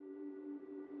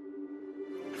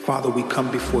Father, we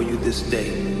come before you this day,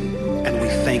 and we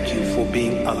thank you for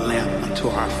being a lamp unto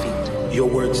our feet. Your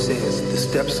word says the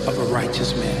steps of a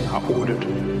righteous man are ordered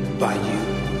by you.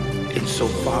 And so,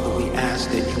 Father, we ask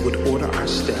that you would order our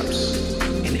steps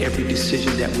in every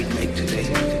decision that we make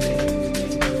today.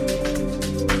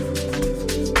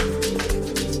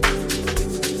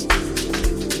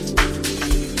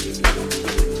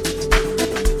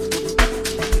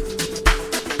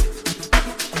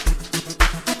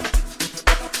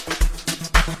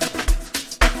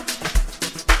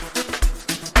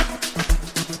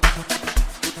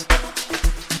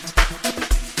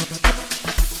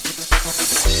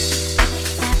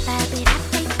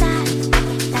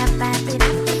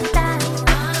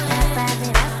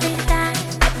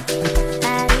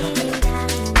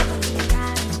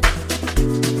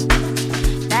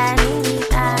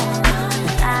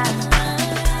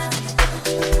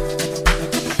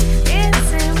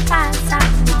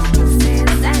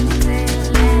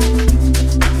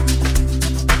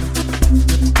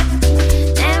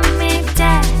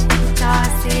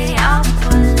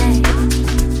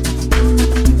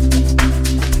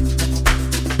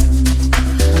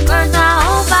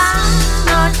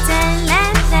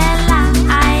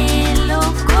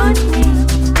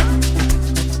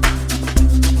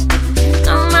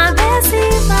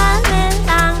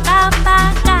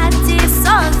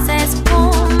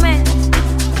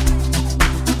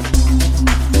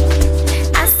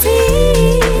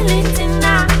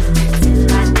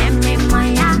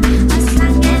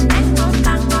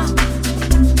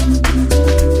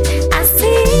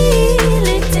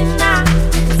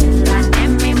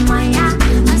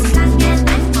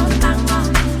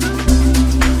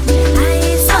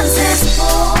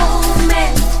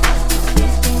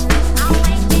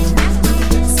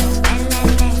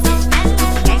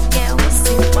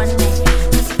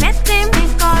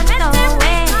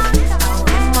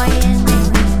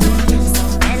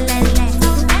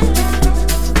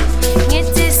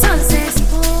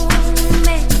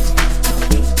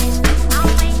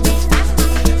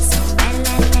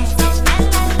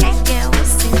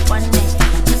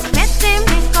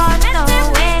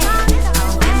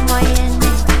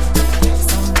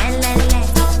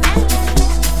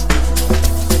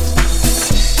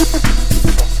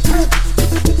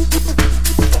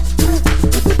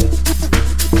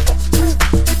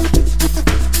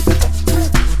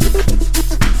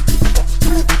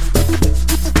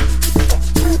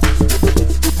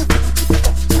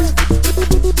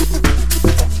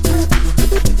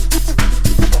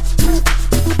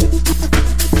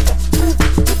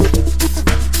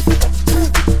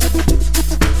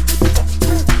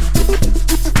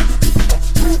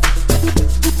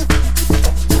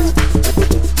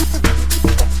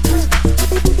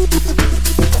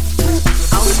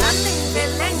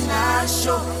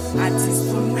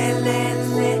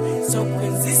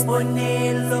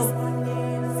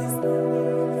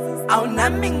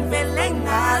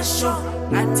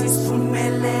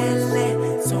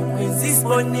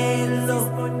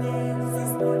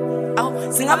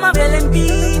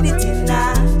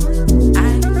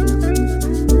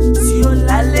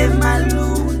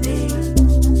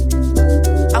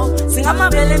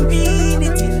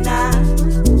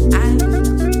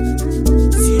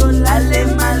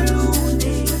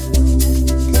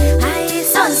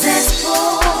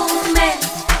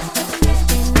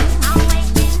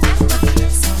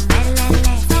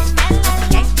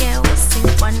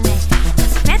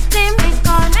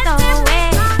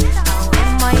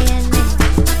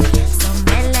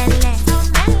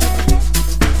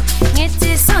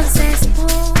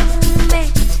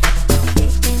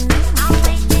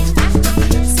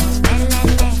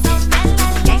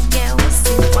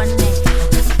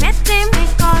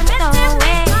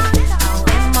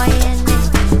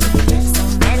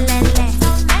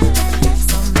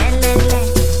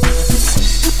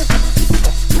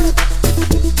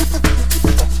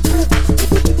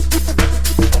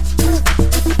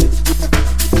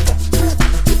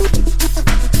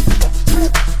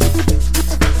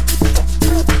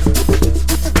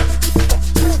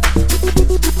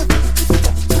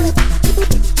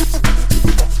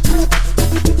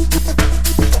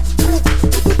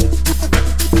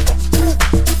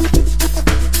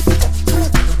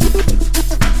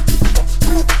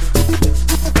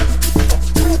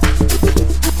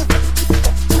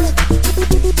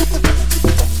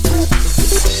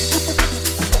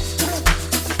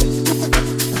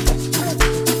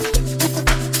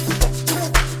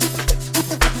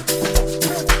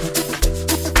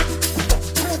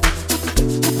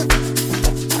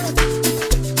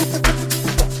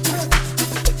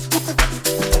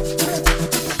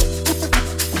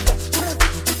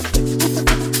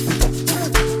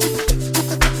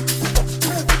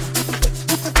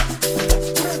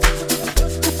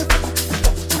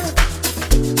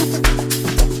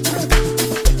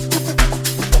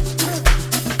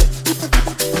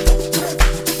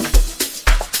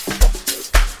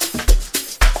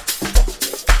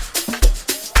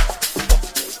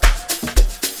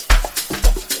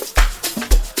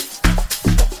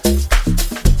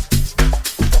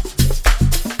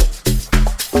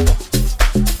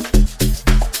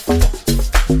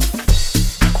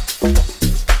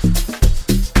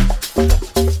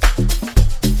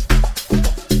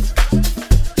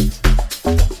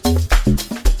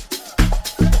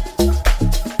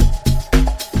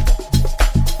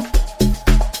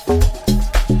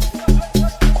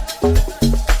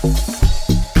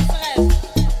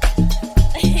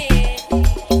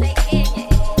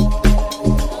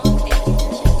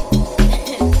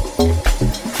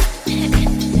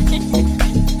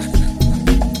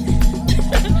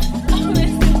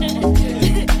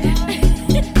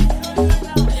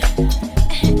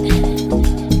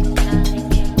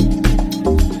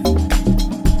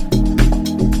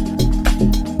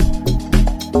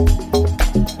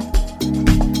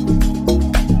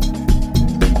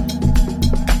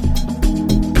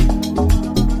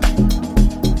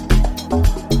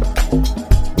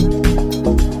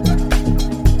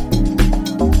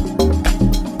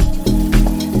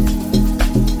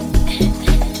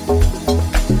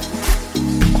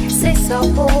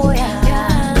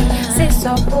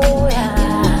 sisobuya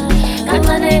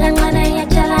kancane kancane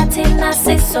ngiyatshela thina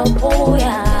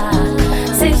sisobuya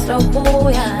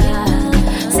sisobuya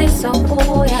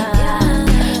sisobuya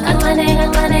kancane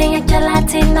kancane ngiyatshela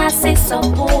thina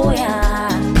sisobuya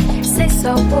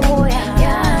sisobuya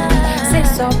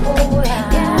sisobuya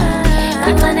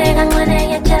kancane kancane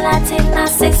ngiyatshela thina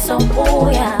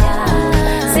sisobuya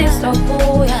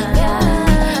sisobuya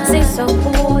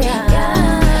sisobuya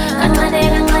kancane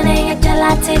kancane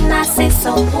ngiyatshela thina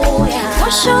sisobuya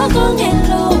kusho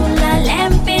kungelula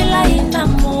lempilo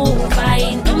inamuva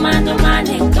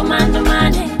intumandumane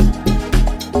intumandumane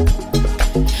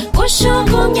kusho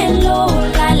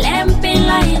kungelula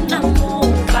lempilo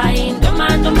inamuva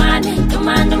intumandumane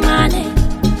intumandumane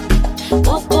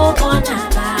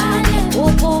ukubonakala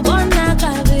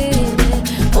ukubonakala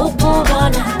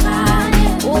ukubonakala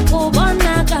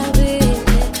ukubonakala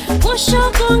kusho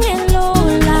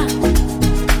kungelula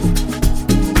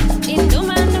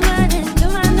indumandumane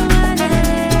indumandumane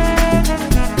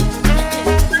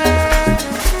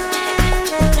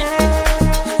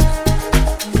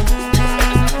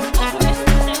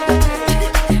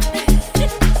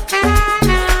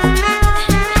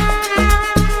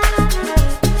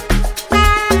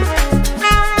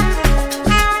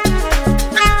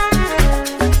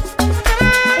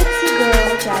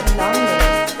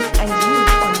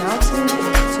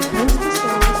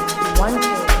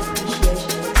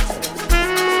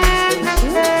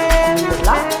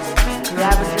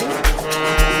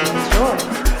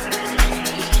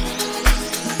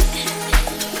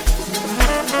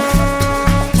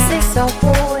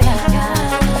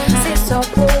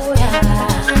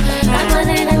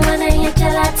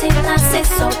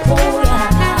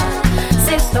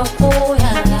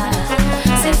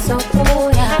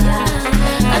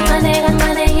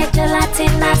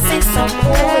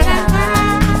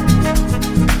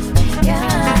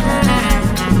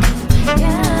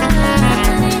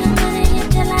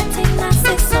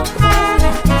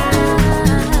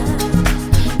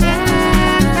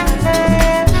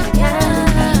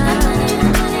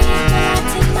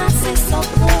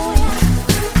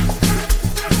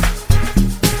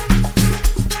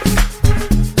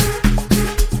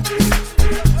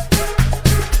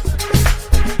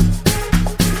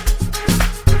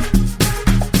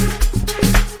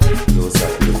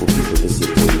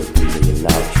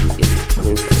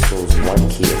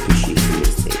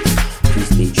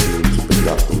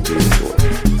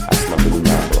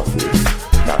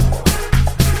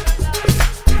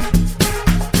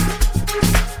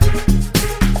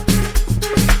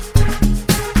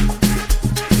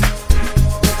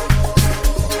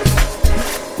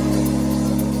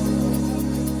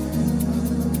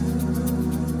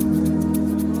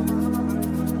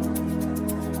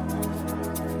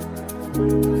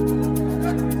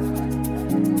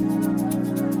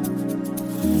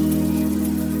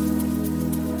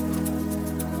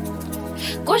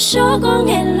kusho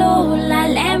kungelula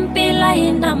lempilo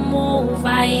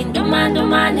inamuva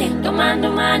intumandumane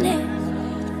intumandumane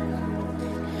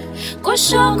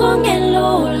kusho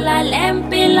kungelula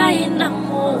lempilo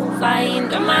inamuva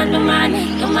intumandumane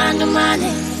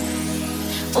intumandumane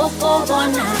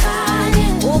ukubonakala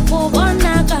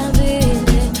ukubonakala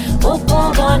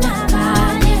ukubonakala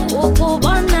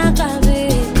ukubonakala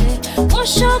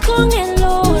kusho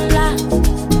kungelula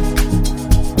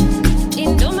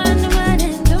indumandumane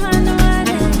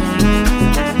indumandumane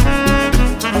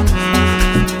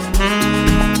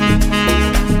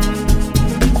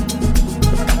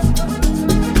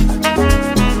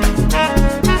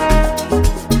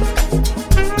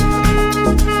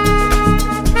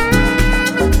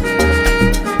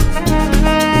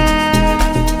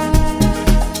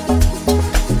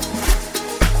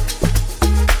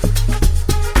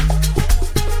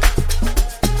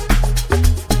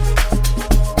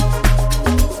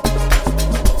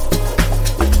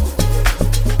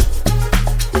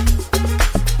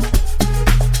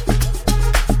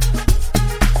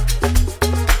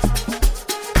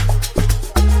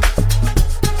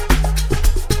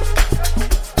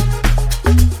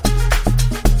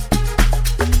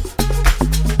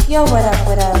Yo,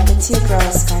 what up, it's your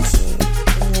girl Scott here,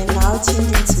 and you're now tuned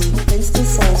into Princeton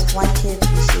Soul's 1K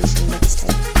Appreciation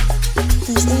Mixtape.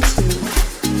 Please stay tuned,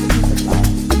 keep it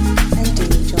live, and do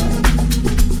enjoy.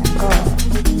 And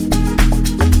go.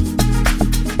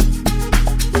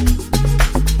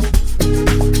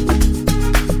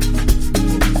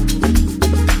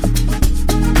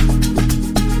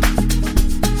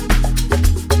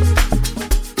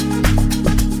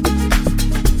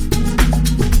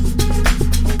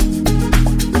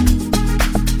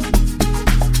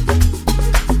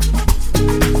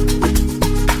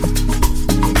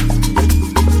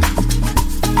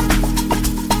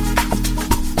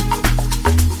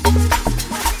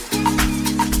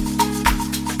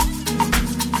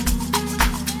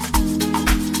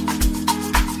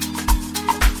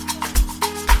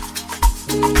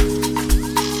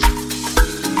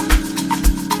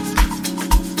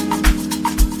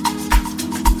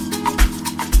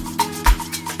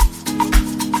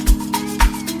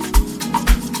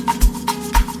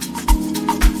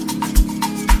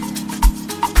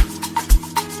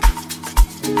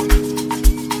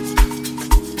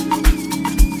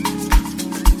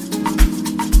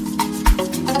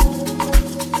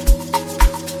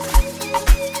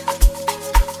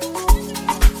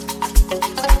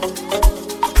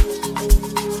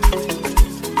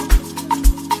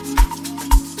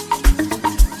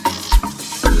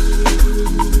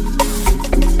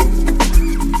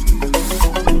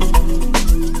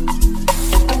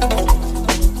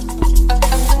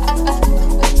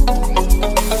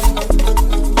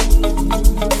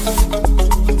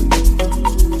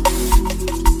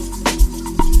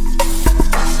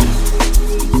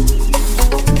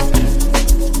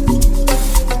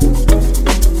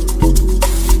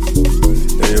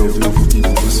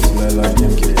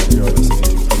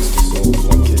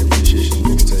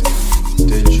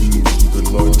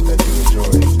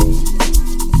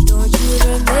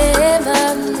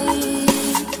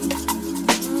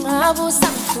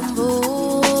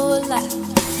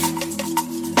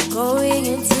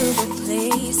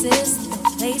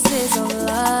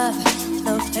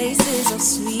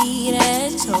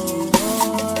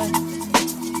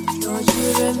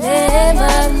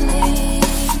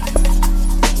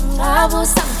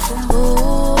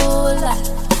 Usangikhumbula,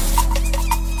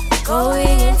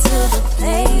 going into the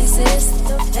places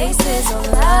of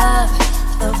love,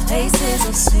 the places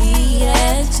of sweet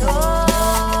and joy.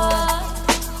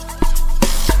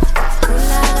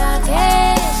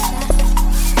 Kulakesha,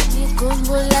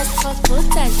 ngikhumbula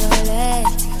siphaphuta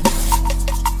Jolete,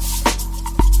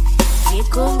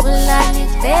 ngikhumbula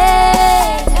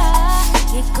ngibheka,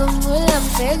 ngikhumbula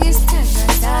ngibheka isithando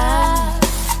sami.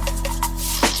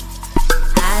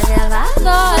 I never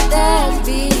thought there'd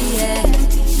be a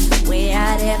way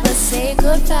I'd ever say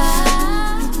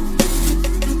goodbye.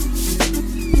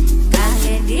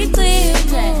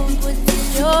 Kangedicimbe ukuthi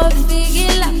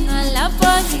ngiyofikela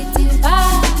ngalapho ngithi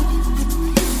bye.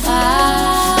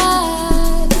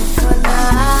 For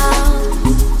now,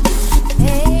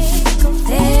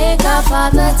 think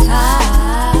about the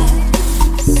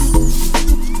times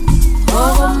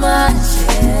over my chest.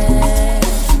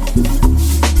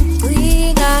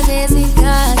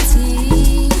 Nezikhathi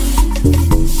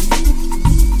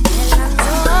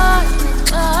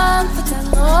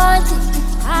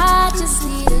I just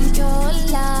needed your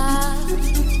love.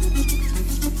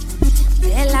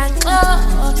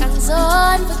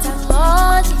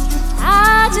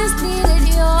 I just needed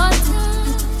your touch.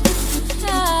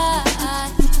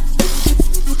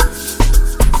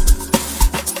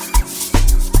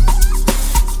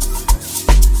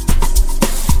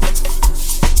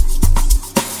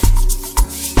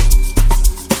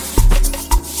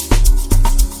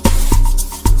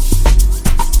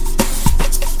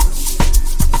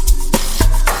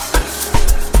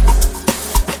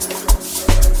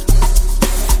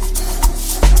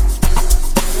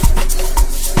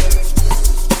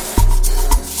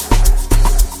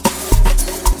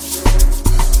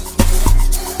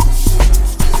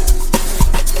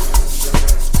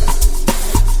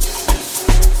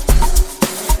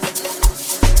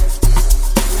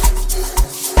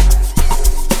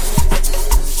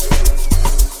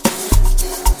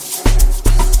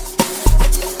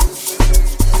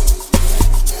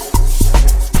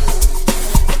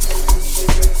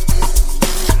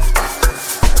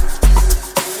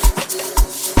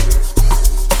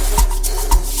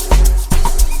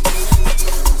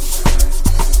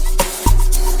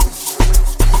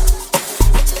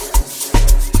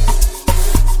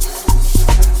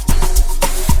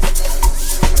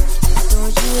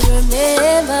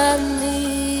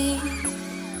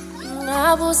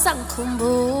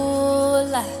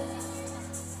 Usangikhumbula,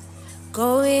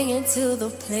 going into the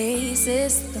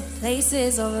places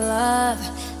of love,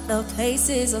 the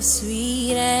places of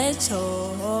sweet and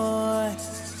joy.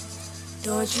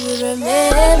 Don't you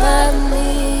remember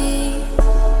me?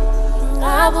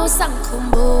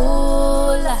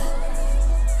 Usangikhumbula.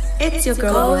 It's your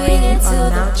girl Rain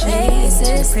on now tuning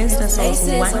into Princess Soul's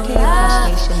 1K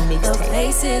Appreciation Mixtape.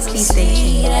 Please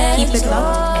stay tuned, keep it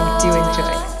locked, and do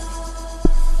enjoy.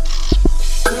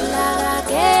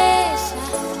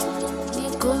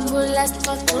 Ngikhumbula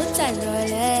siphaphuta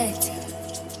Jolete,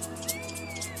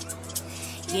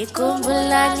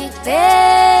 ngikhumbula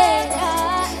ngibheka,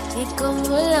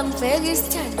 ngikhumbula ngibheka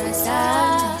isithando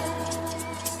sami.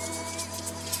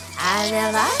 I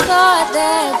never thought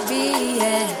there'd be a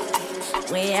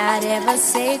way I'd ever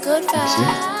say goodbye.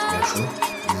 That's it.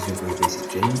 This is your boy Basic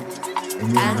Jane, and you're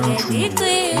now tuning into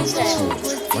Princess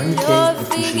Soul's 1K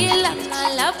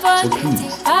Appreciation Mixtape. So please,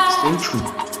 stay true,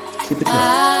 keep it locked,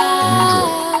 and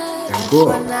enjoy. And go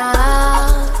on.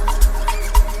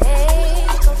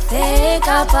 Think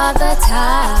about the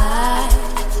times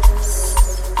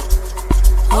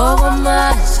over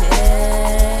my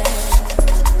chest.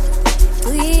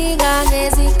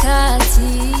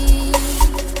 Nezikhathi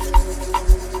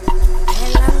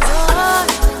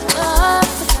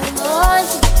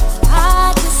I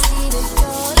just needed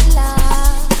your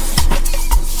love.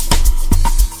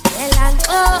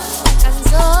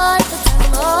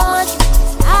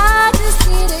 I just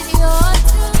needed your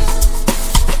touch.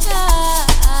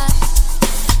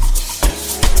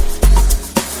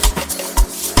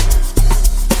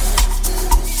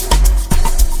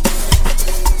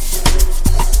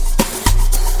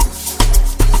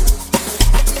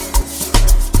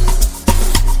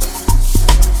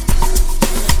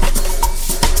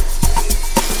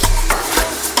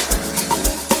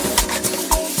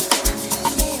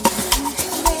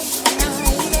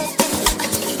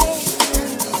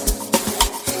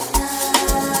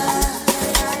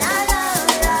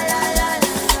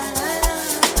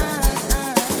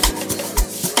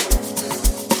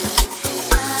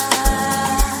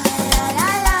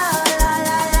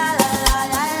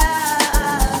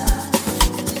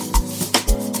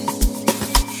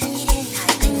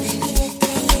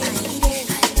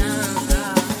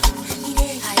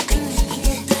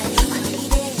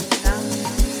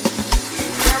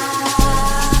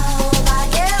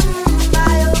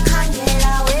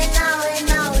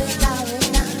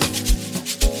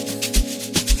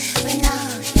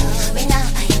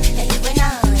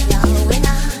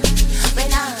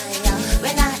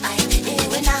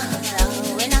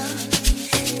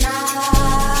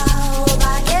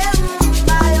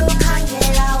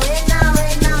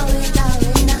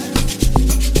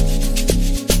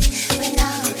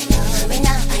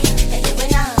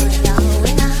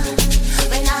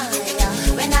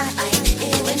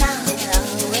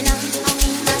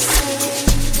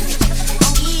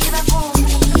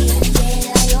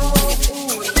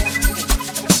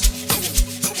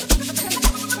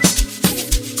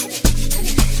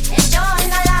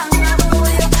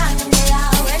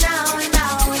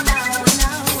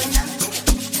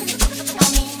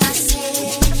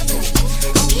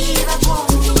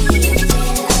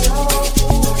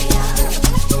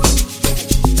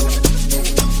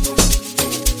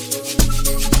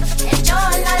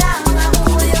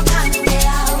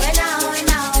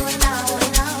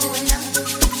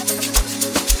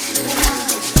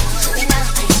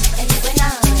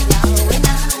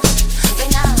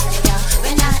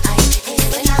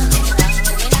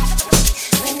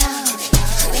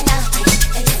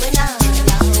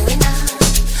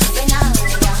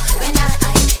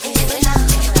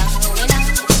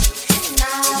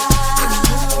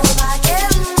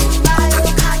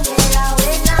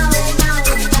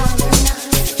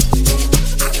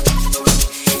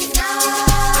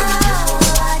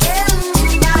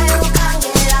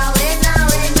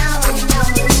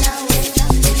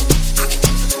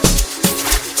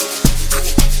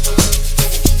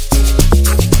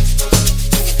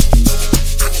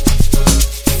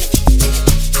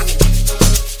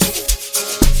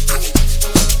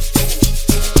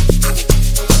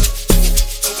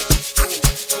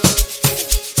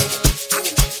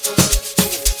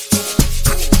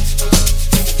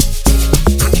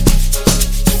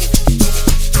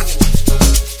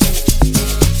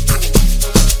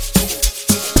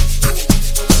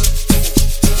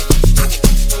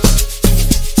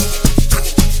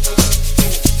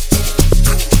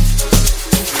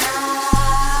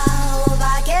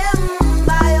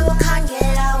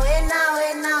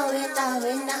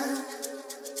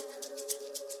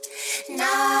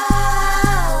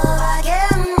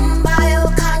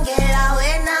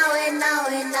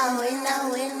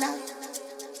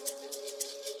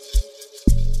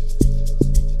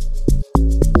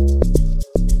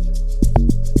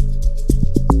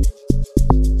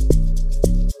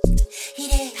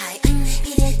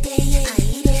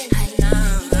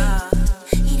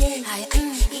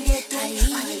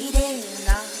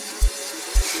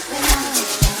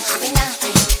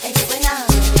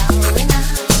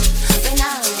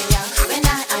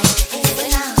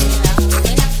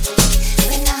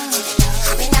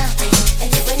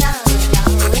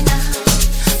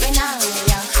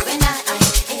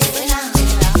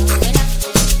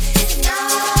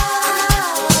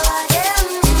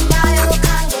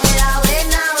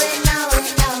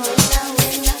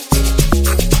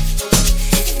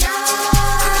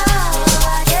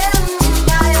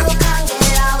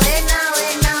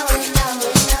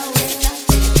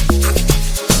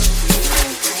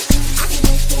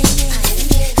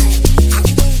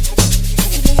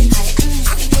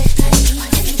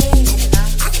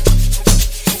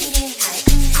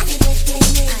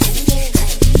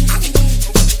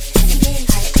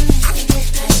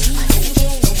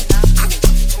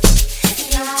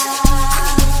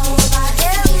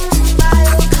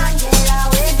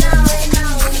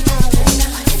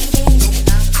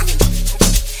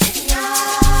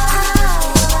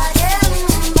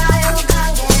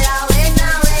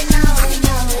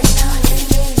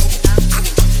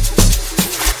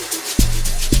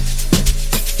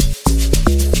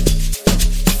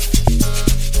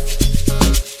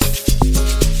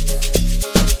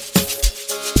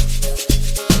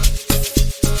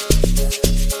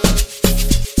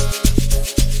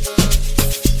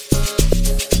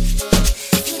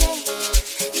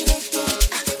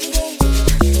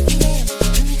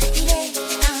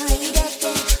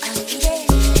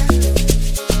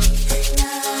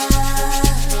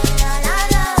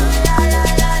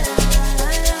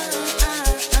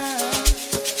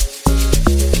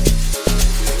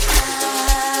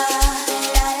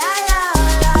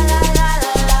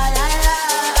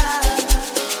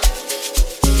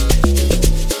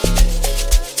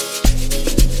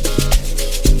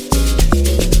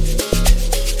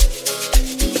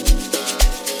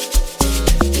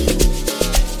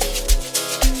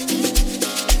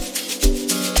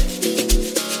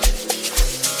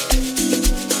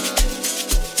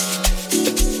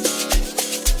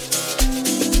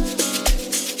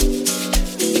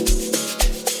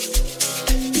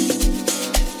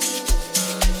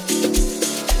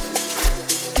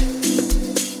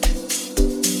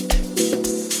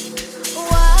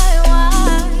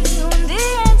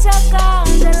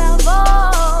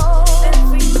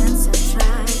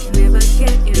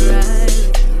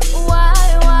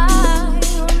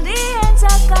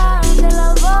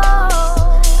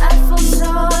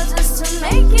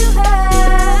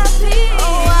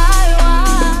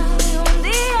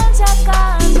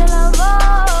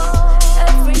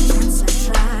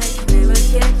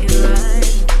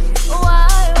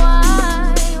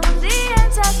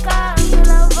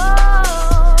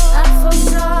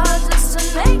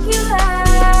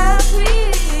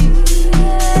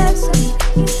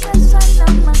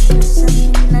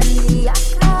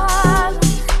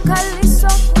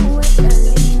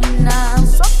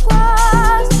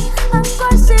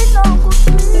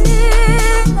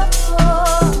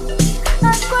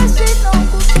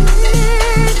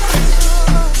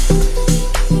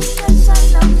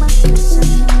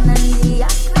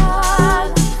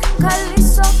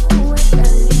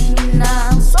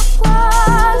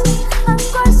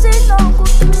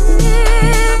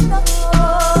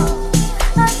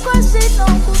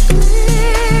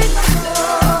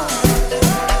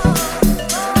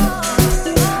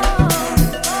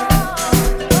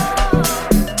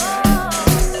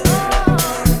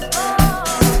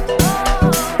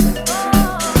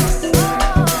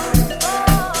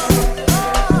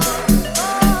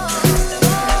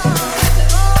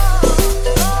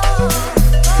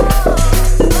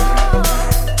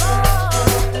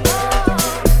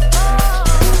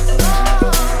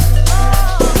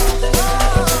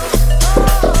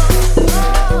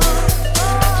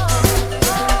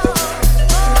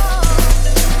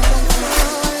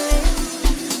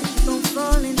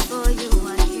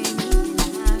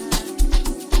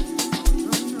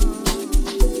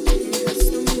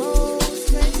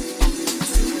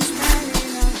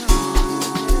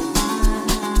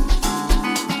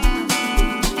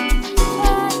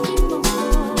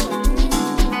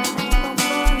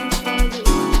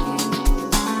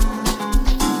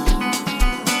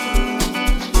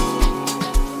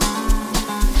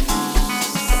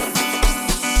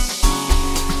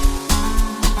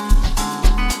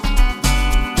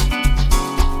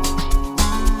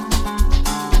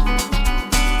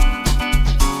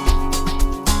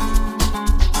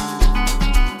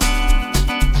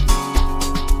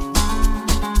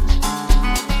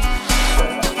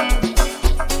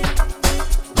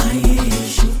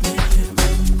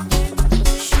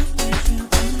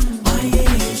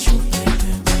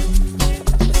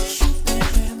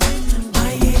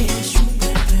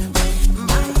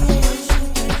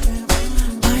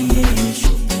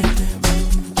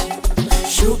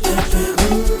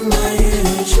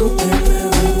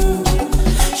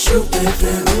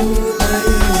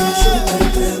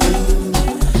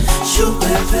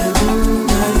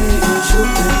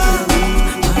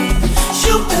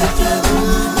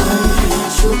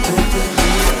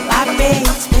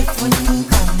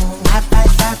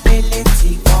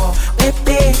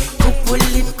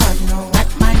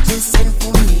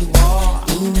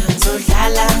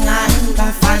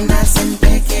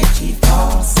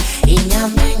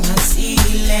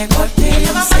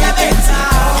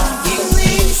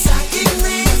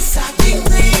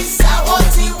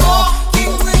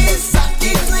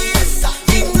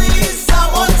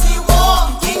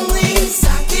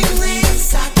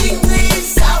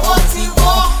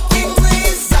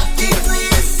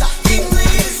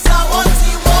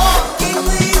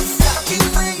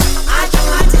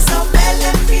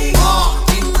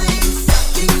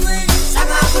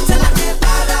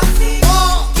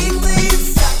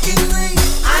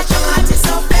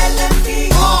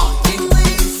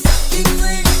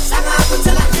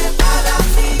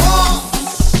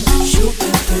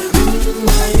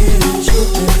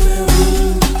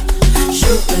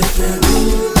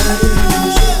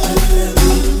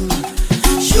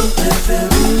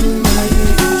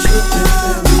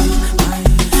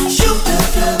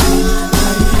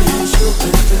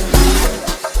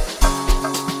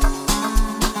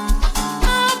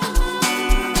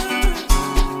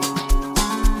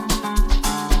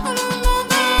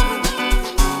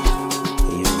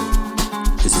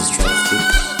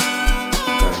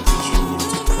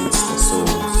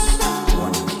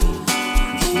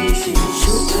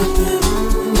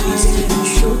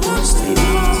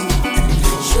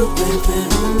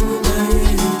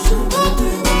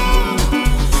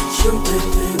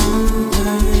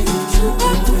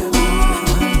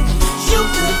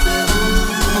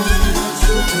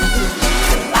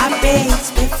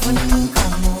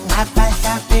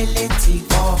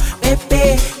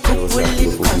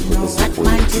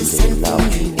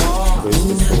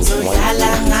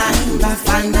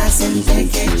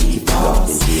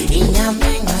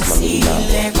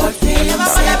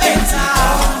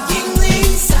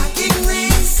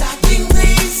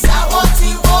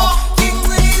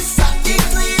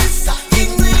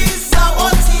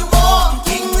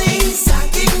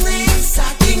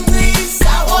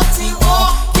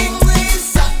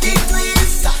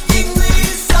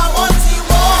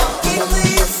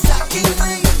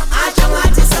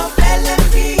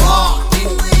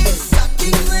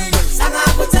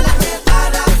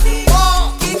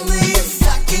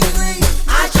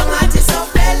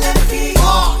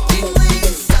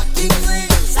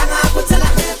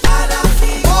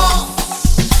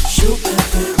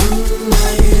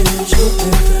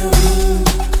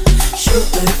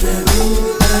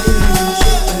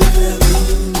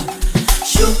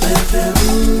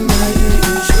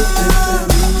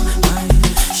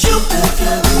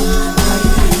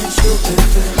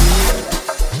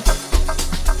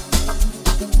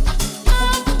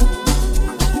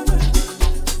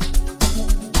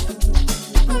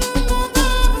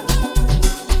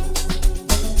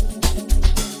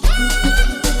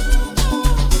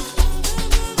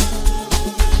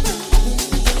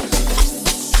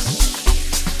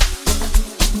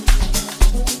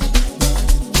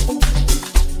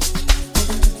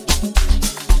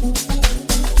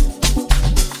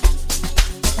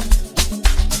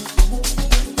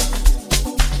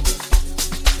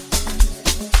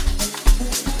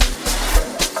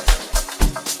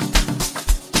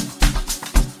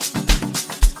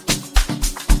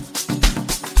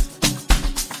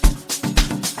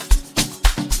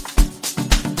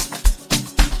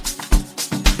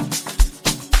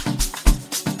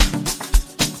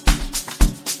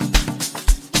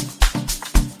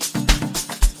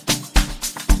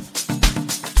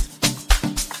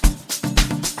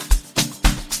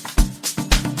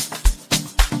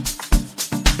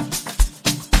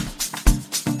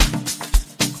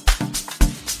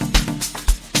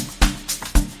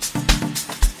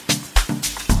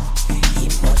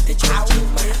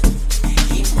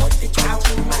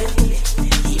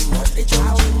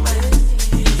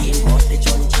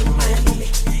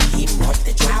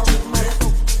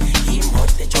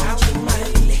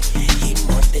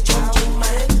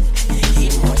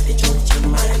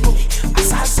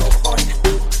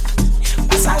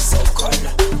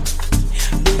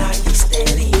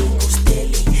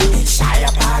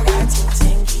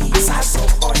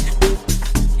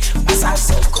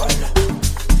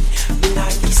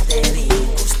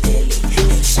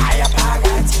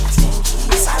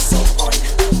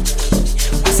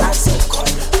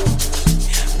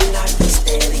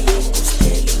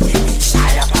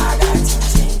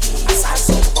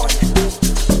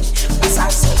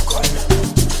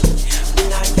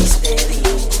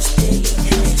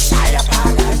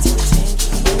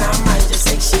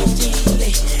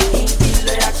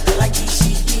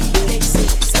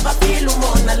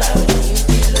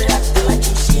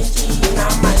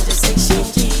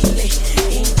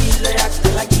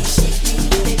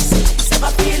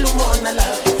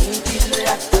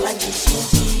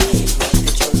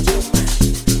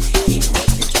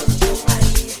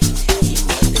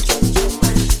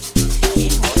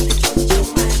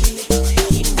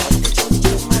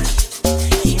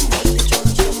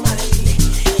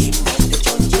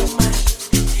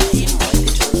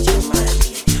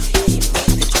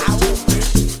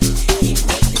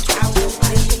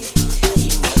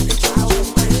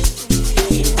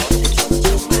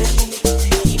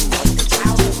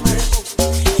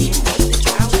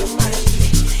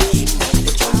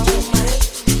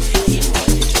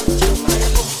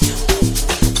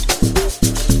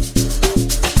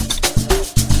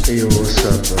 Hey, what's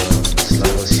up? It's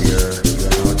Lavos here. You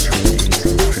are now tuned into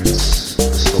Prince the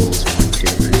Soul's 1K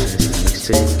Appreciation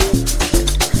Mixtape.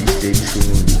 Please stay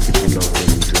tuned, keep it locked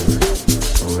and enjoy.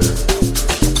 Over.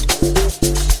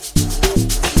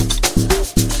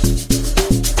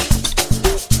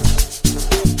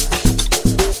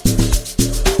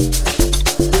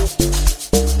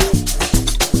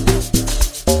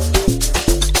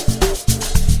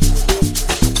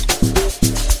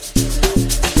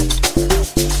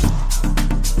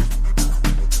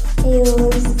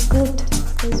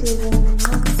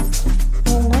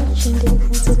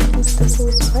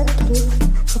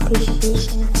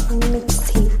 Appreciation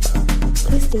Mixtape.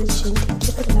 Please stay tuned, keep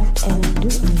it locked, and do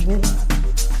enjoy.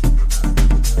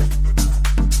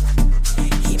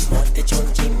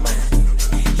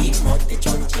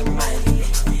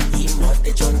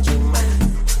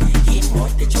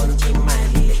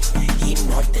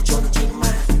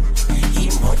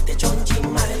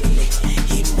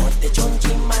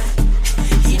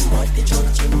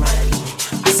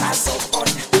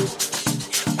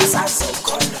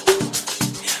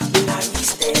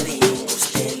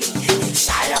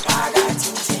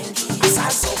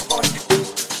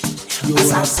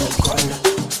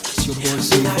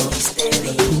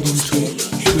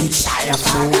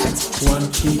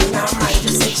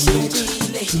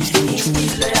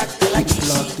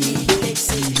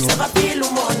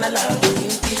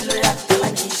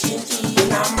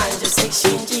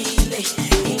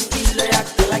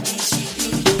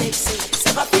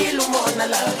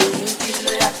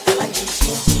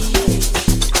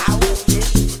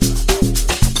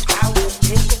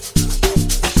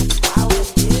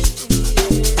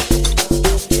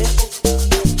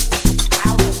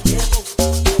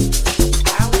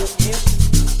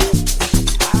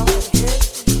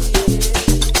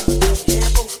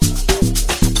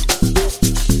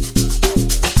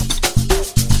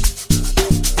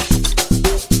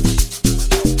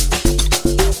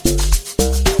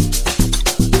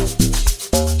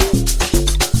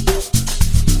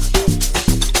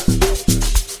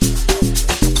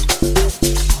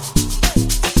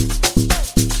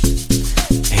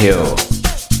 Yo,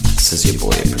 this is your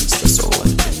boy Prince the Soul,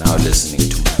 and you're now listening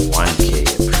to my 1K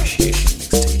Appreciation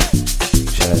Mixtape.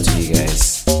 Shout out to you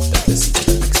guys that listen to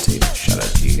the mixtape. Shout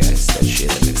out to you guys that share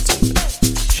the mixtape.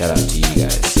 Shout out to you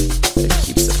guys that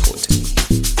keep supporting me.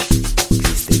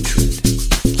 Please stay tuned,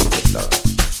 keep it locked,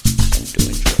 and do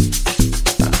enjoy.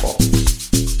 Thank all.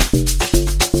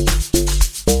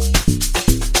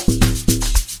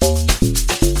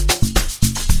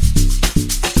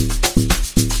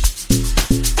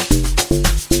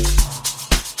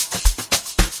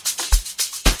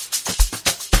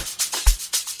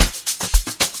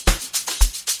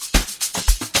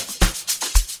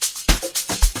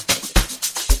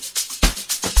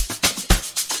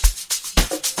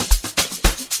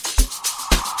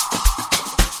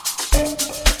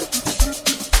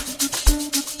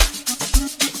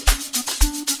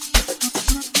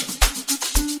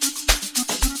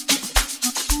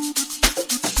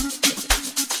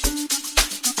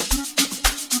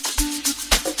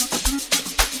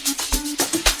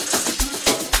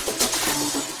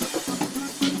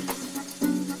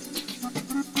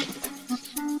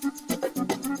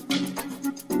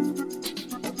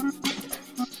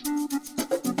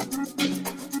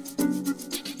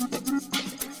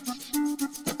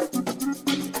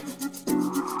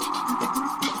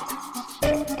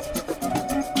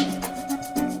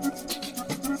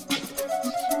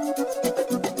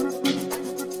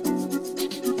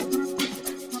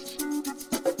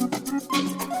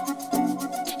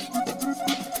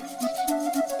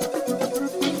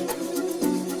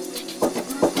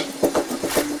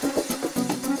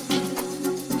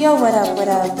 Yo, what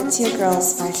up, it's your girl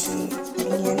Spicy,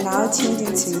 and you're now tuned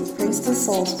into Prince the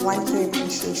Soul's 1K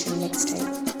Appreciation Mixtape.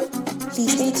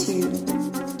 Please stay tuned,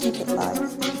 keep it locked,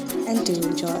 and do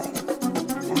enjoy.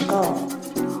 Now go.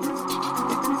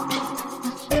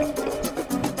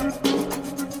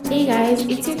 Hey guys,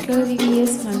 it's your girl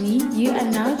VVS Mommy. You are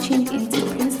now tuned into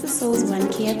Prince the Soul's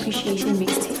 1K Appreciation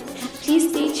Mixtape. Please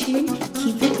stay tuned,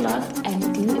 keep it locked, and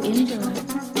do enjoy.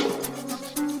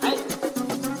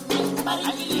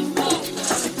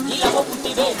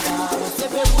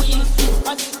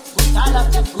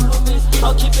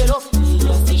 I'll keep it up,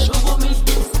 yes, they show me.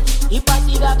 If I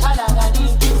did a Kalagani,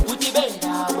 would the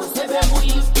benda, was ever we,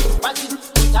 but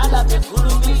Utala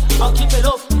Pekumi, I'll keep it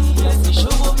up, yes, they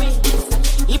show me.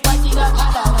 If I did a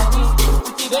Kalagani,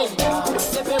 would the benda,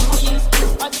 was ever we,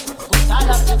 but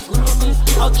Utala Pekumi,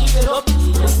 I'll keep it up,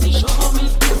 yes, they show me.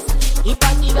 If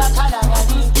I did a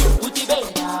Kalagani, would the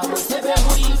benda, was ever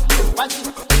we, but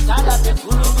Utala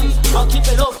Pekumi, I'll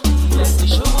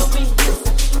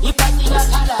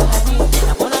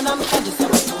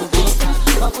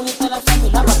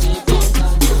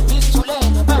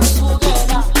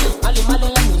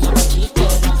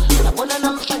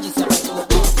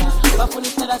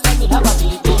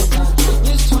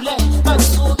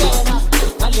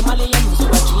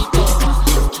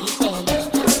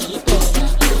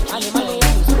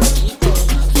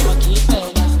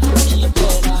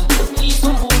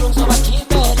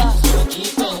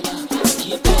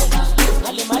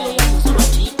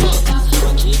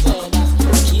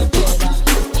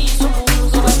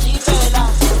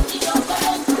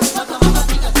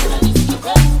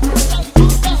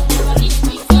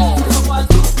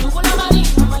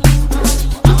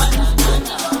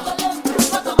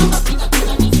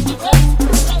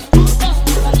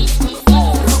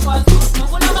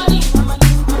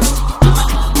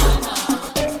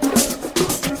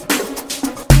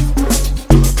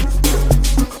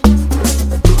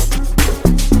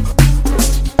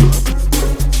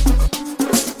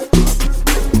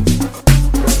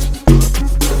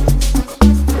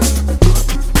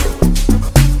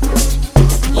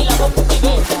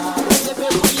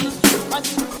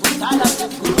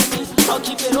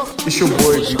It's your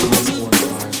boy, G.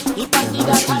 And I'm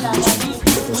changing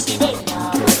to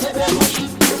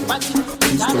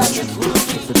Please stay tuned.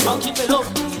 Keep it up.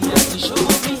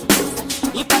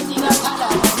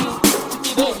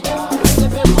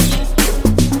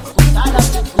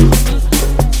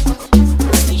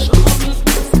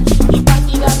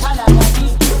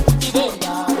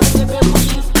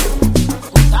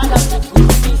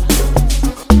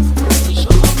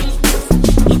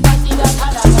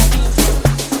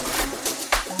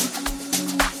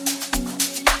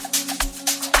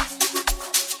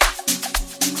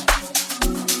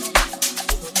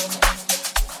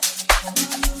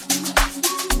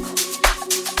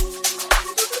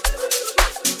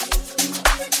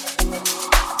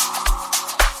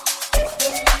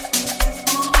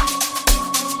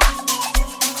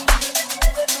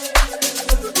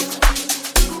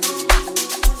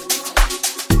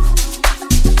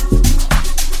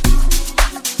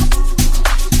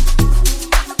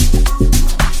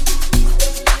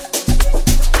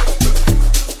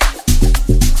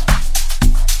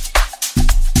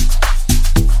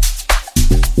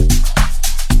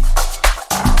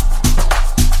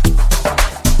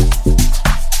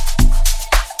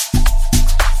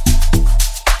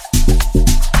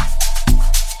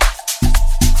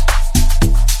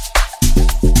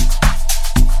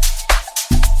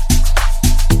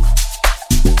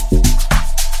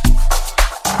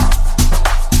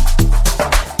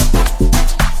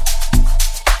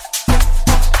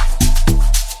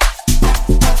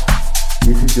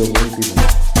 Your way given.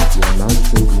 You are now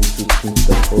tuned into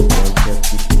the whole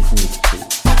Appreciation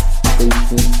Mixtape. Stay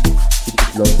tuned, keep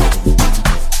it locked on the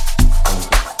digital.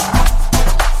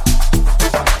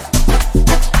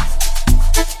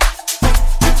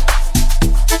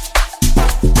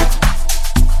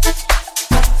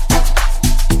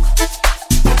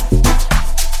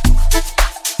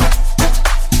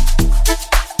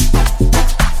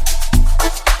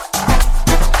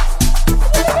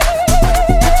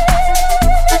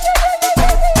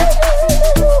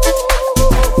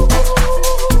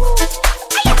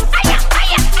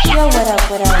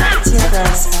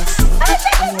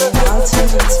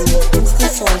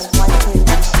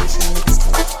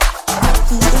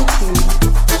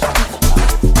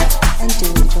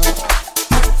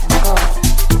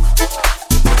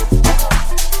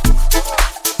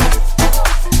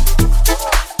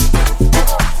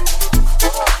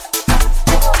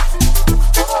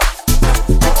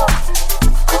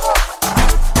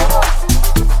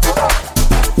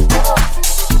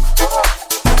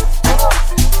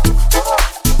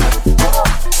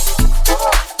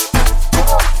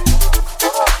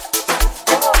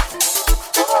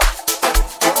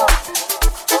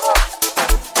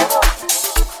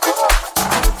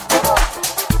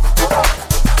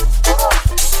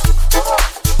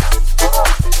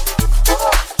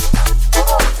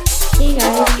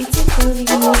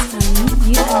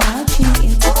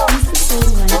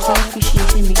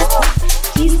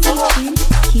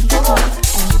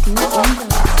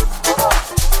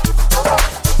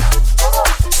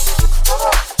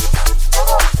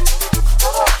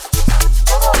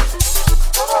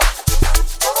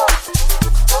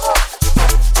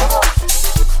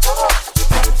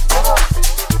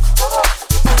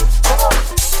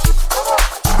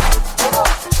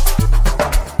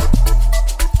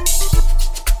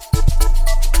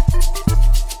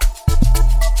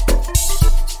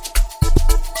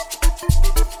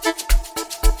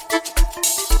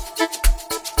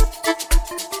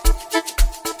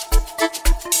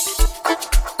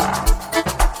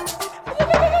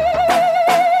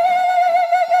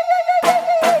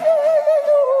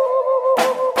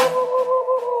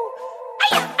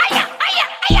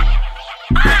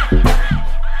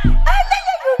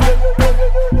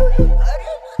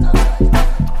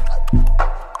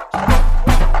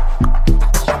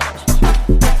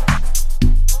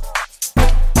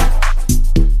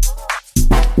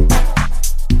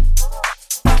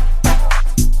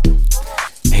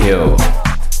 Yo,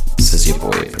 this is your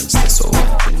boy Prince the Soul,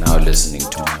 and you're now listening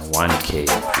to my 1K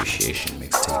Appreciation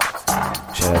Mixtape.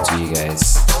 Shout out to you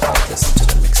guys that listen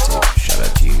to the mixtape. Shout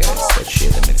out to you guys that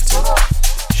share the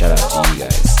mixtape. Shout out to you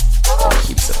guys that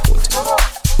keep supporting me.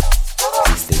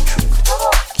 Please stay tuned,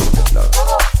 keep it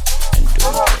locked, and do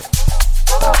enjoy.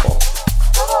 That's all.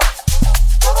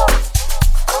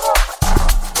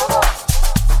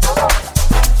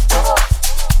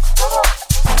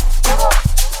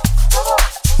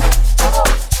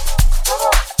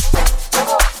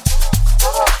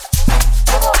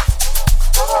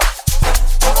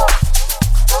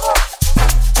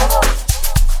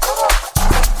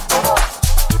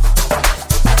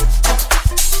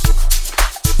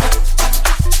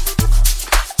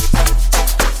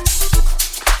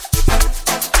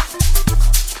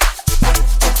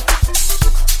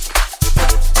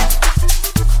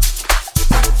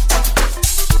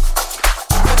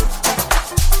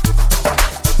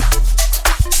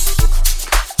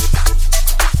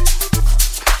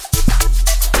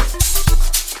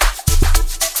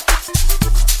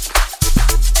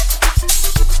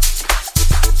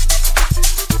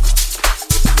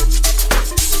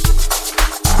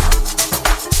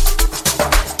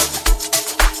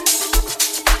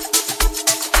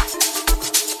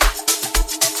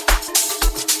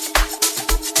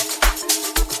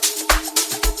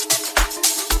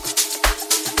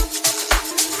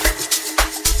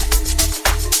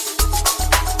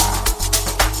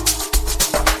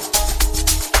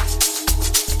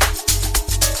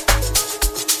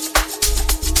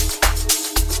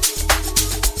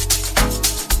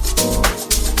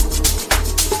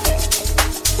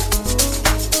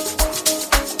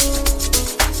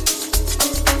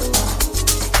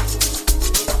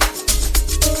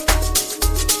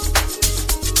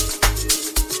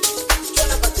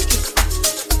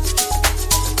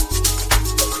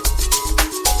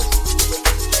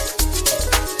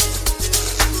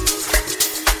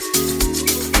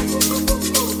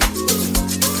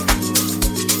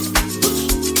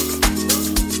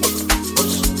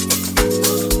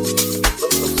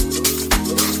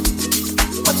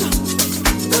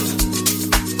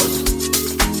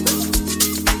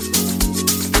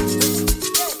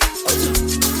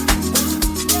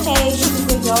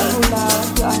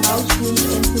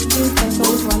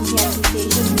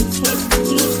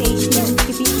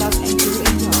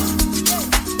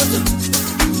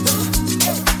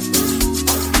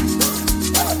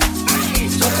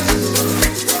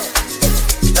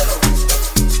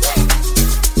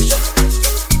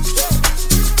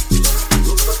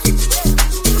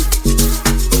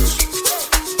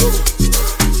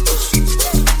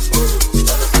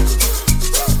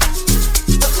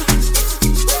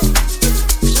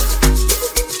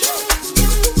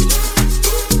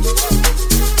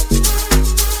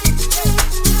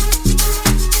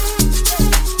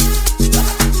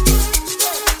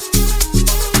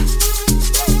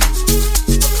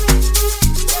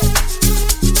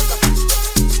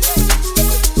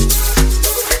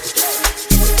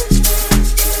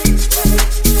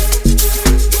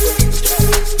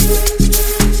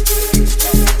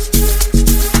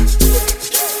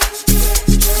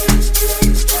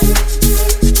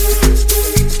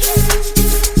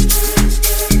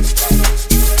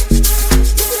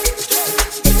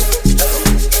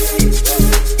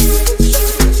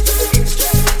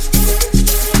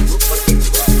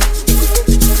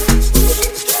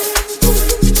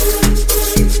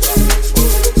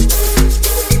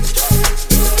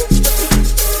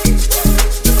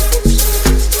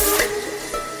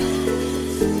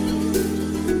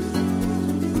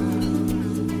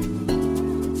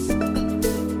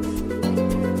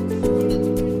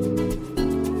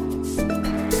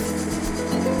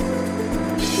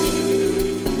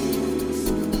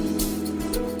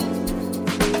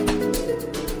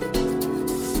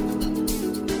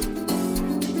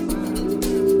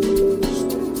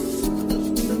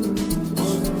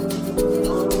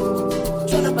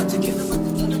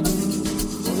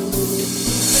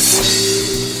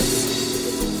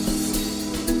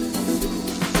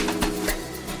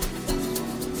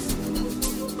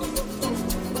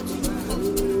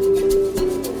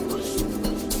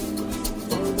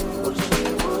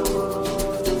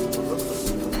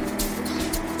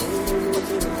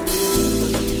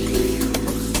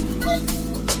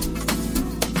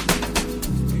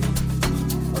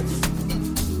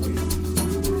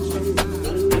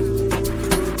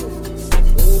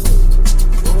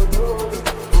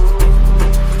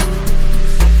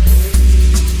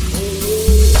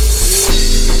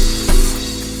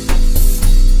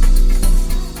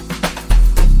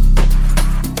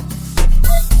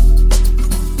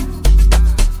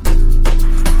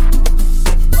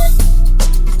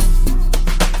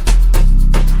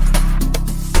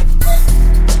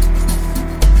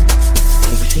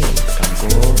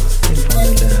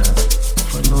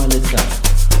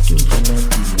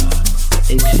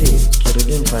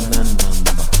 Bafana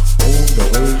number. All the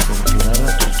way from Tirara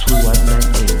to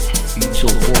 2198. It's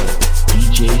your boy,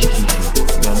 DJ Stevie.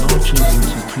 You are now tuned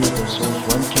into Prince the Soul's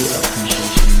 1K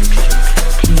Appreciation Mixtape.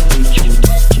 Please stay tuned,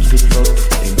 keep it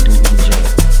locked, and do enjoy.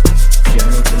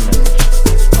 Piano to life.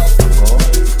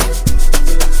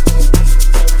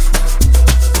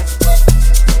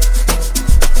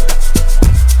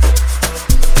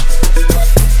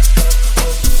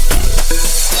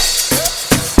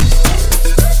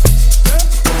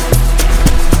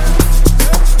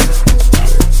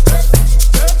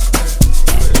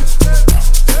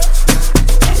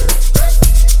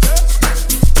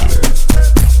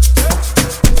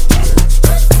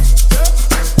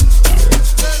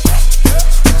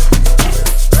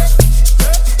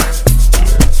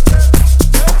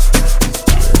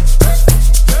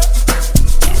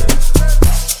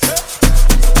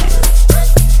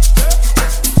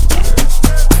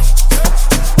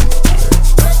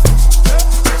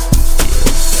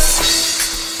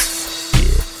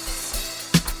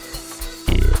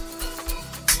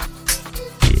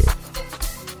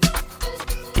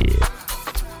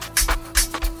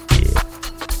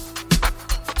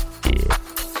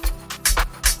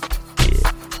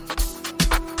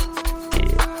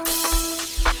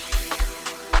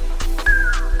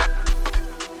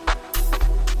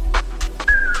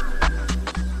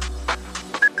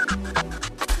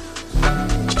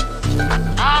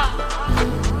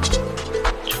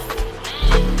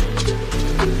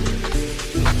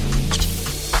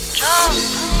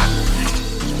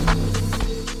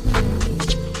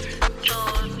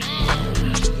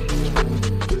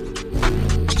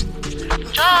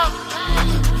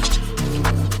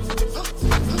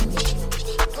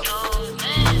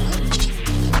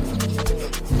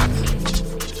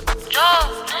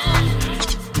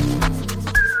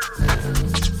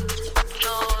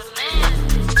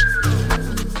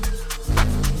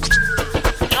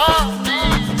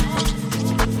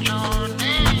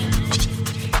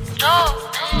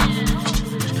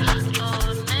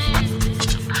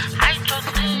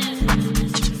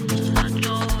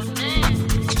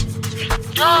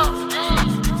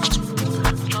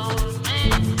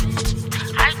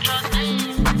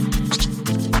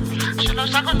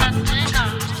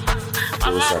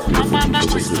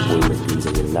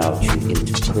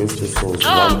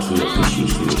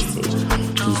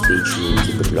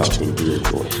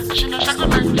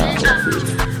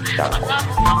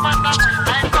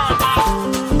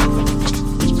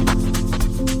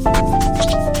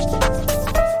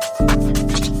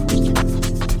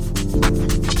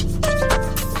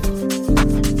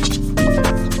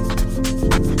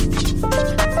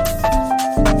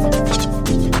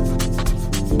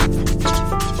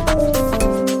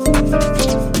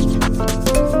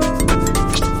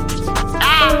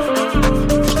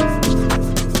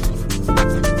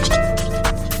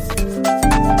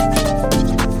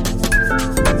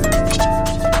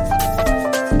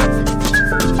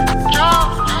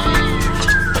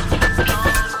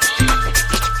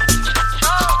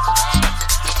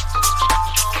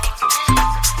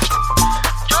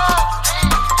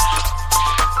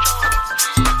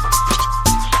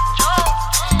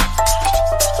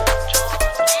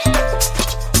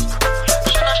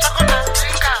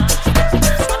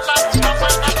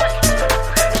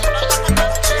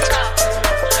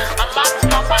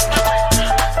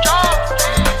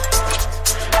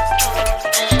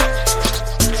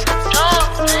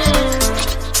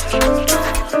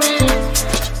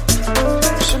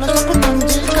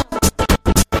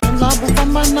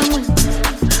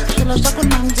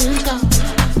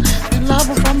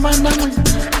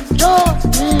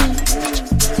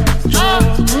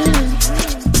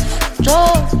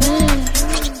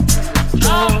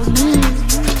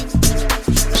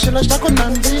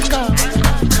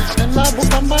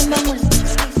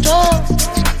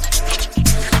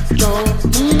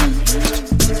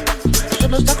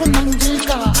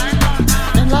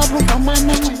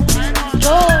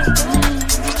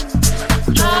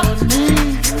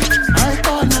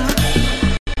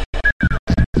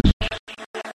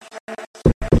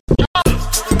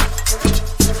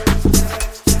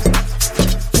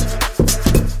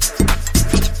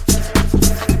 Go.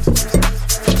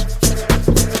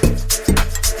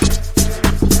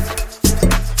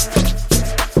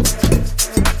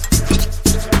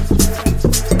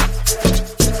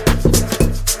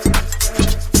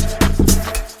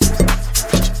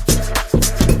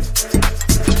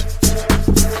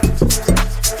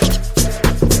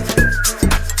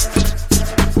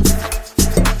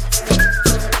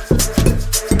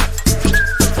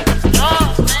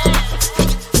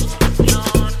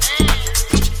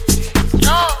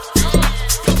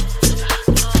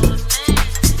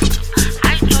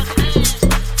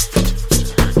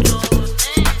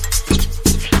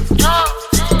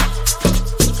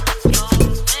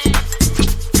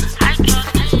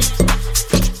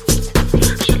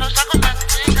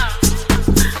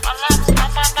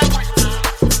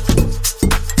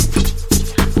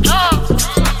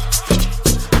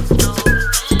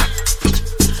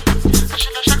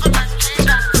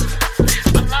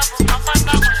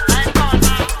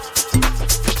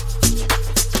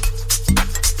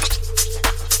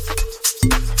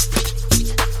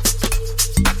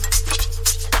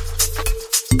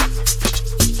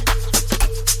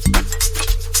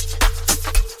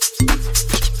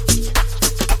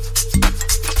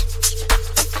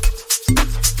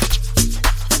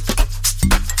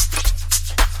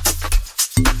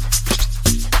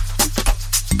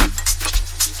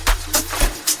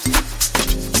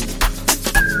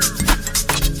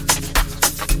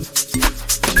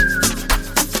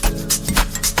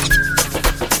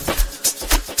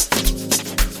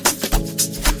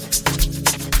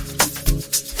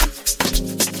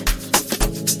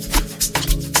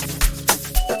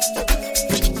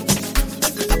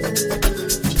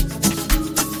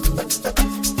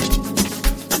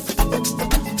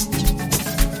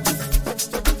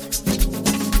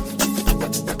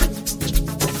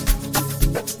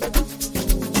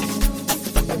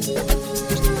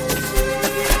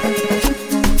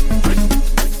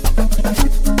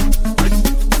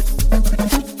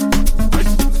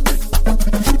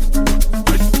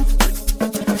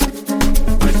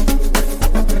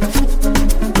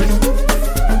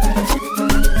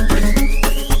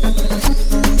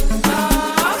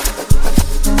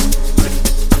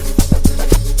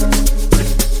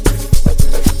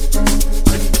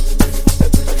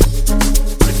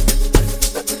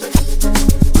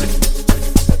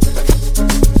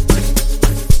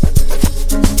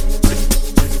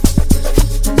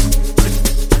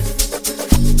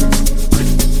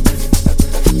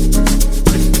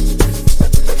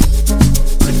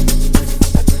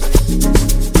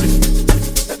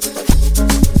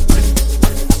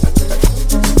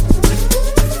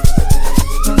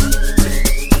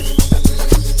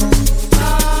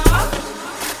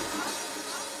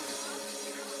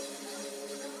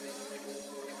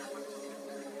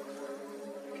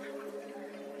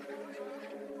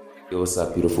 what's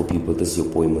up, beautiful people? This is your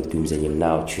boy Madooms, and you're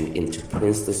now tuned into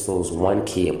Prince the Soul's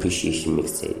 1K Appreciation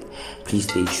Mixtape. Please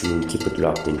stay tuned, keep it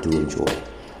locked, and do enjoy.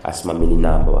 Asimameli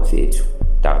namba wafethu.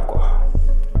 Danko.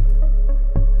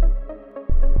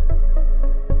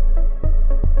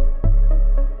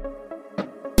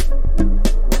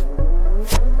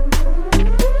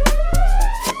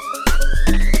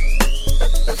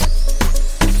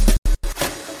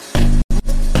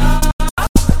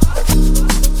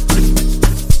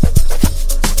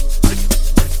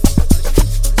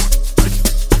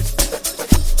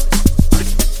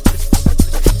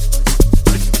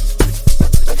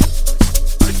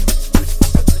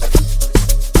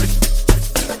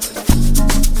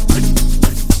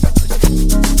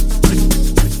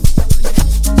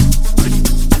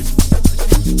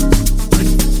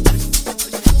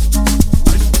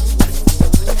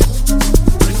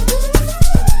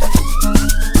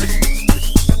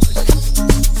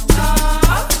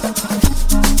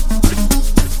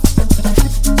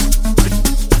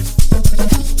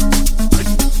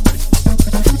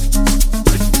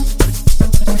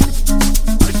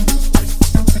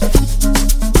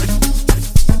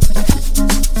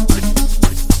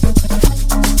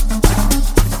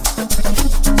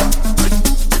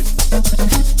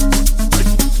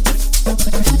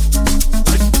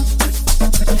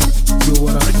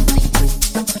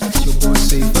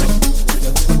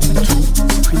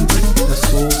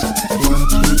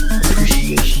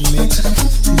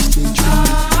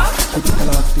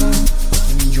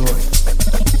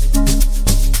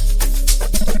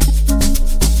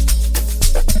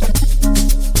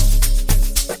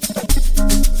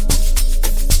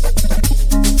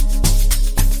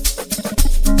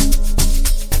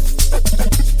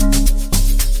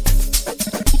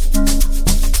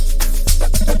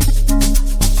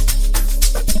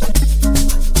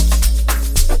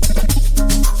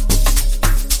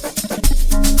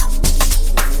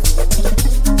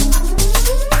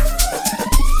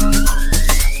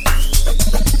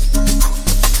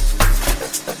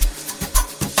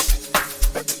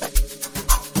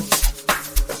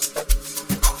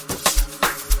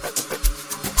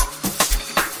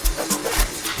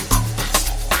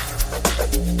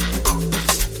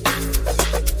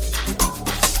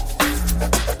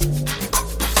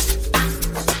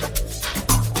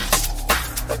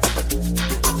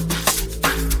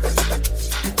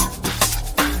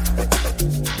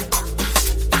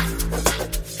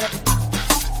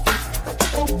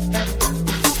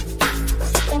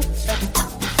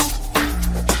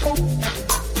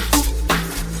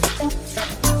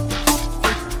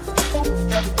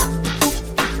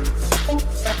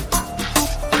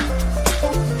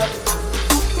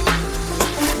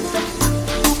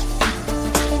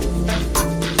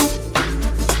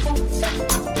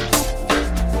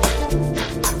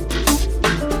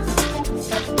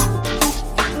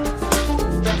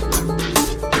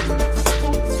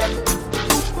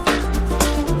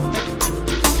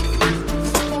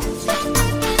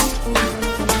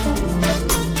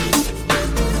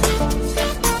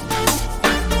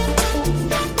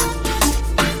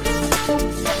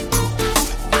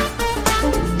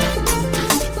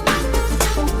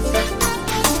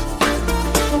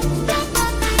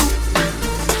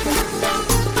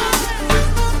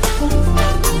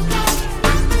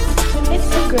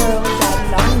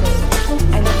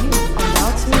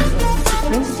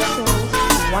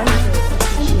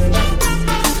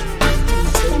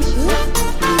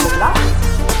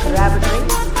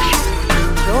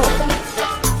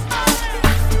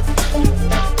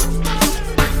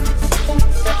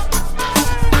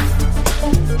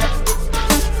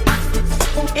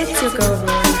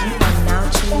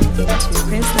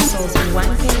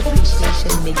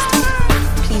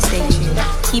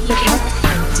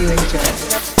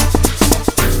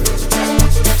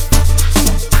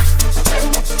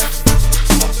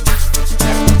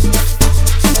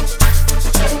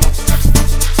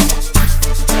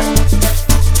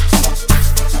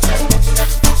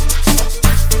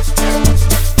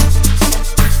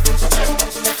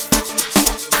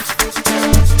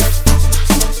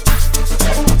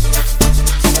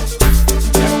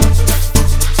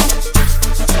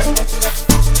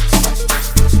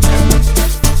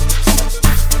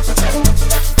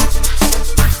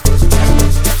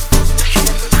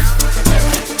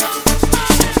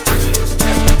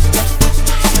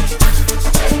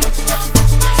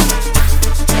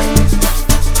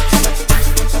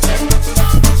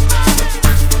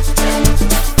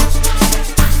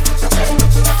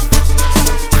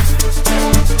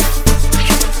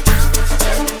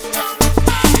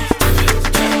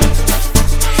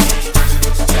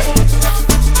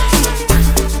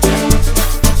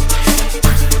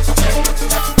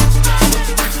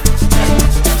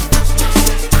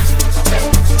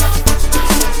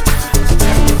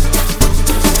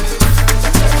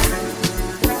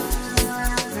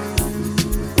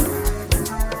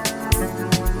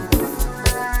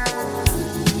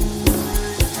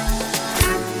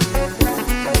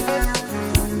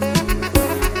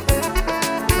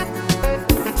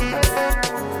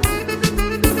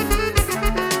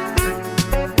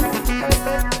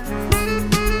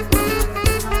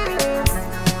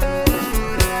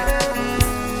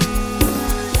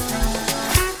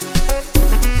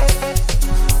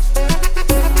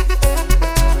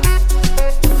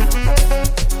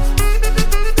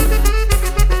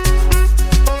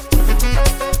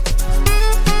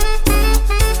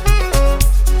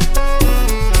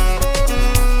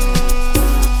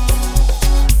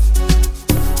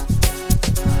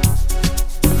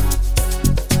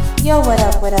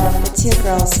 It's your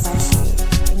girl Spicy,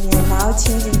 and you're now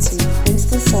tuned into Prince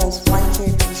the Soul's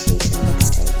 1K Appreciation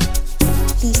Mixtape.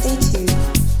 Please stay tuned,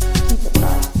 keep it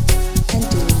locked, and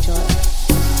do enjoy.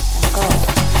 And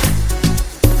go.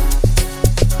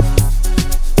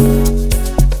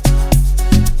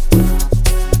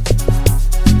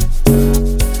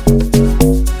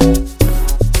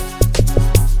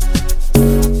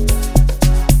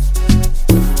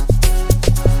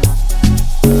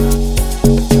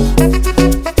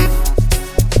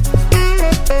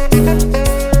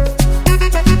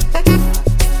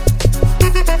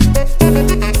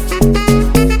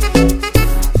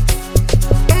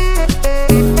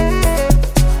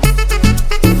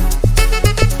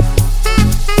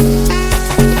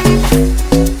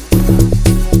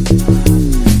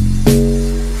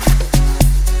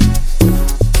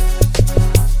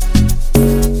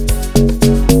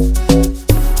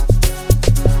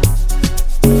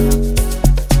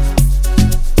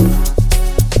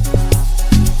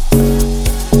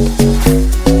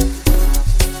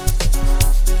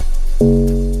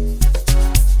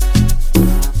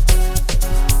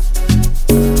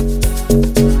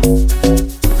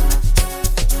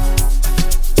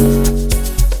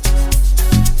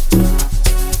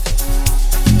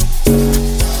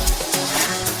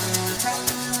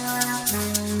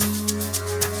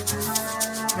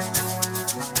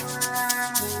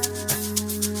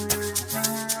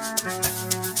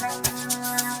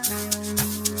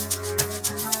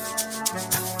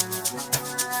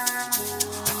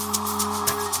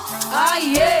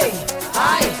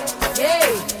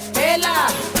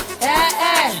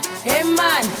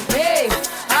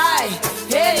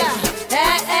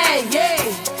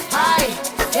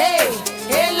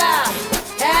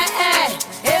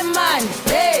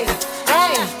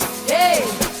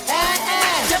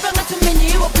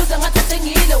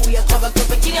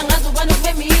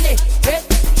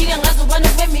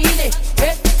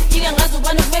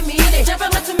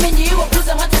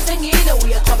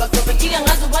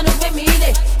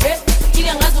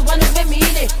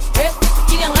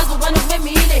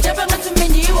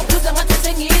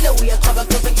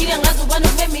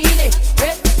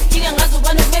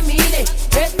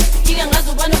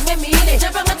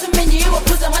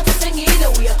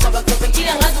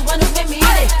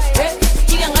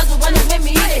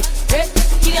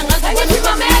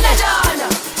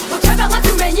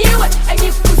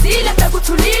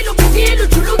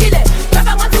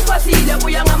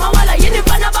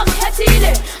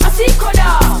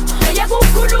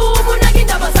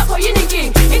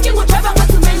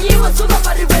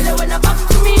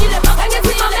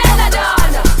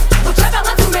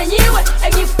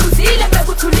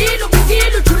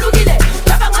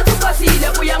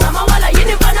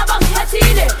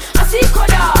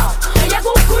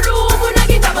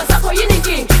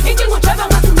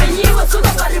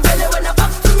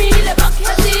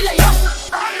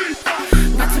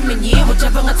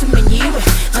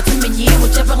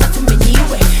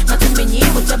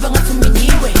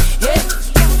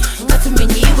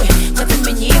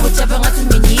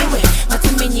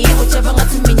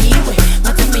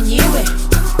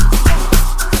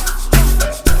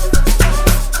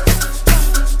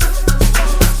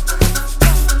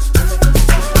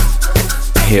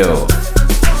 Yo,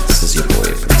 this is your boy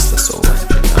Prince the Soul, and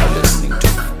you're now listening to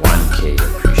my 1K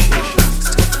Appreciation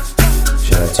Mixtape.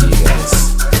 Shout out to you guys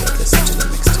that listen to the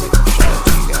mixtape. Shout out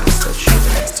to you guys that share the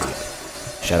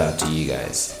mixtape. Shout out to you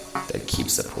guys that keep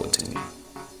supporting me.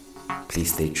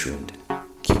 Please stay tuned,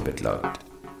 keep it locked,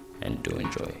 and do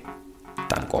enjoy.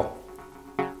 Thank you.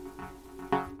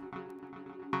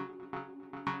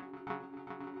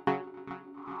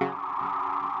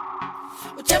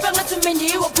 Ucheba ngathi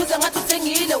menyiwe uphuza ngathi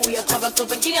uthengile uyaqhaba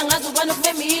qoba nkinga ngazi ubani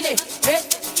ufemile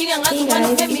nkinga ngazi ubani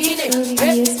ufemile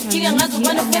nkinga ngazi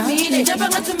ubani ufemile ucheba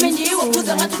ngathi menyiwe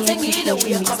uphuza ngathi uthengile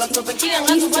uyaqhaba qoba nkinga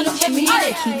ngazi ubani ufemile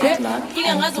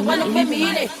nkinga ngazi ubani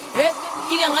ufemile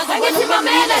nkinga ngazi ubani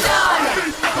ufemile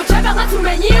ucheba ngathi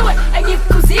menyiwe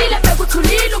engiphuzile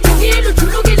bekuthulile ubukile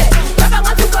ujulukile ucheba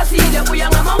ngathi ukwazile uya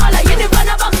ngamawala yini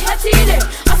bana bakhathile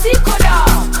asikho la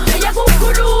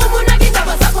eyakukhuluma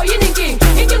unakindaba zakho yini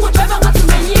inkinga inkinga ucheba ngathi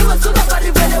menyiwe suka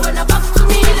baribele wena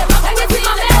bakuthumile engithi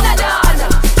mamela dana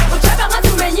ucheba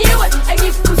ngathi menyiwe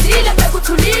engiphuzile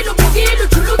bekuthulile ubukile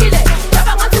ujulukile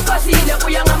ucheba ngathi ukwazile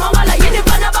uya ngamawala yini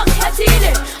bana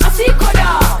bakhathile asikho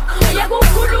la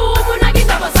eyakukhuluma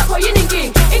unakindaba zakho yini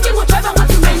inkinga inkinga ucheba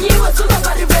ngathi menyiwe suka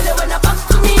baribele wena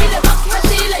bakuthumile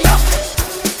bakhathile yo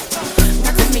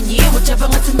ngathi menyiwe ucheba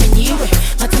ngathi menyiwe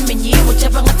ngathi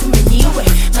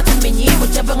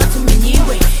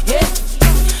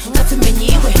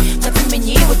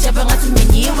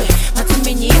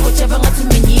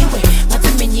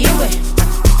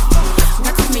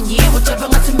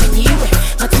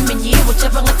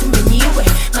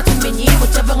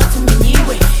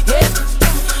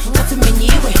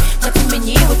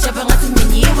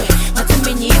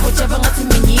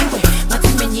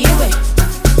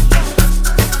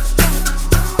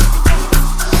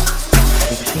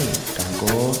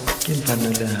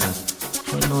mfanele hape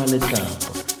mfana wa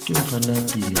letlapa ke mfana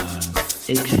piano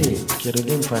except ke re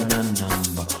ke mfana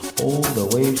number all the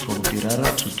way from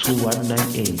Tirara to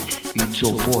 2198. It's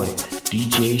your boy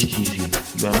DJ Stizzy.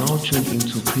 You are now tuned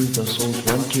into Prince the Soul's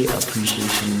 1K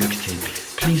Appreciation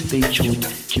Mixtape. Please stay tuned,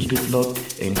 keep it locked,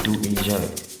 and do enjoy.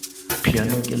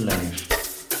 Piano ke live.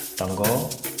 Tango.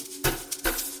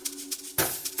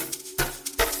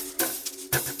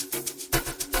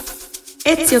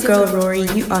 It's your girl Rory.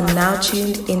 You are now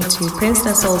tuned into Prince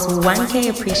the Soul's 1K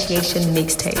Appreciation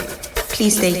Mixtape.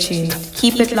 Please stay tuned,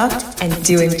 keep it locked, and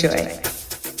do enjoy.